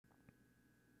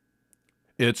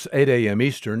It's 8 a.m.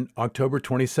 Eastern, October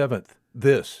 27th.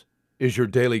 This is your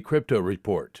daily crypto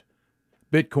report.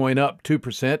 Bitcoin up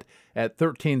 2% at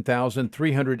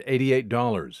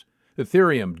 $13,388.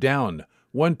 Ethereum down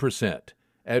 1%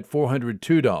 at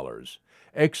 $402.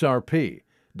 XRP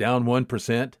down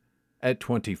 1% at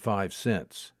 25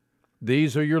 cents.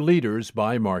 These are your leaders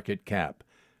by market cap.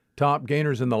 Top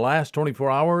gainers in the last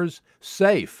 24 hours,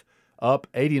 Safe up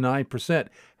 89%,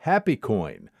 Happy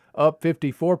Coin up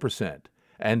 54%,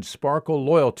 and Sparkle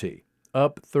Loyalty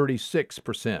up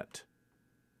 36%.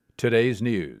 Today's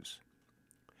news.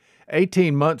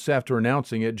 18 months after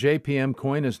announcing it, JPM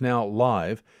coin is now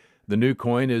live. The new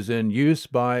coin is in use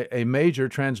by a major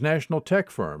transnational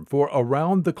tech firm for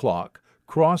around-the-clock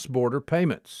cross-border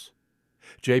payments.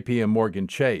 JPM Morgan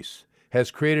Chase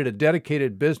has created a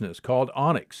dedicated business called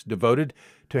Onyx devoted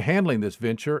to handling this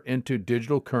venture into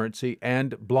digital currency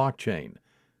and blockchain.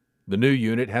 The new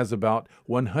unit has about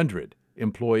 100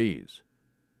 employees.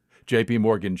 JP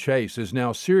Morgan Chase is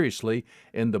now seriously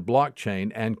in the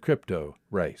blockchain and crypto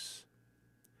race.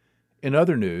 In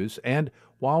other news, and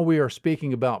while we are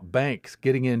speaking about banks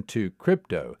getting into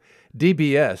crypto,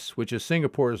 DBS, which is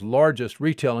Singapore's largest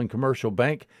retail and commercial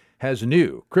bank, has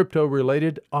new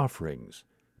crypto-related offerings.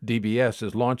 DBS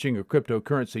is launching a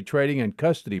cryptocurrency trading and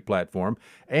custody platform,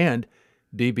 and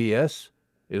DBS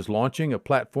is launching a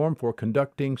platform for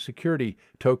conducting security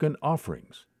token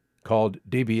offerings. Called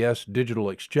DBS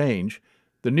Digital Exchange,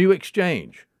 the new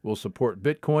exchange will support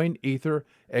Bitcoin, Ether,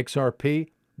 XRP,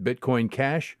 Bitcoin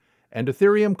Cash, and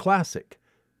Ethereum Classic.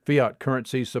 Fiat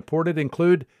currencies supported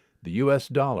include the US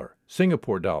dollar,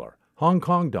 Singapore dollar, Hong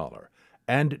Kong dollar,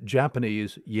 and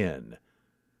Japanese yen.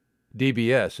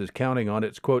 DBS is counting on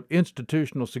its, quote,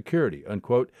 institutional security,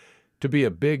 unquote, to be a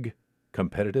big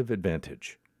competitive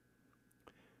advantage.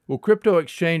 Well, crypto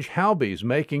exchange Houbi is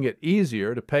making it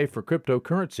easier to pay for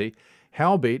cryptocurrency.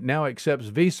 Houbi now accepts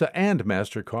Visa and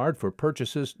MasterCard for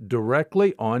purchases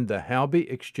directly on the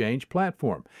Houbi exchange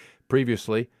platform.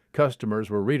 Previously, customers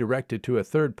were redirected to a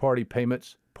third-party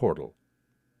payments portal.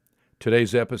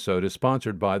 Today's episode is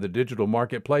sponsored by the digital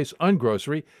marketplace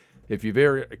Ungrocery. If you've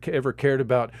ever cared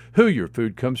about who your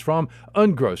food comes from,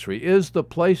 Ungrocery is the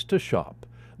place to shop.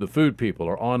 The food people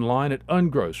are online at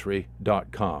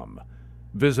ungrocery.com.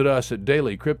 Visit us at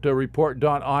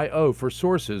dailycryptoreport.io for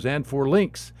sources and for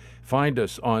links. Find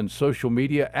us on social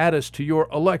media, add us to your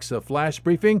Alexa flash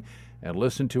briefing, and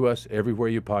listen to us everywhere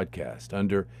you podcast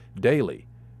under Daily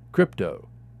Crypto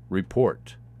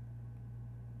Report.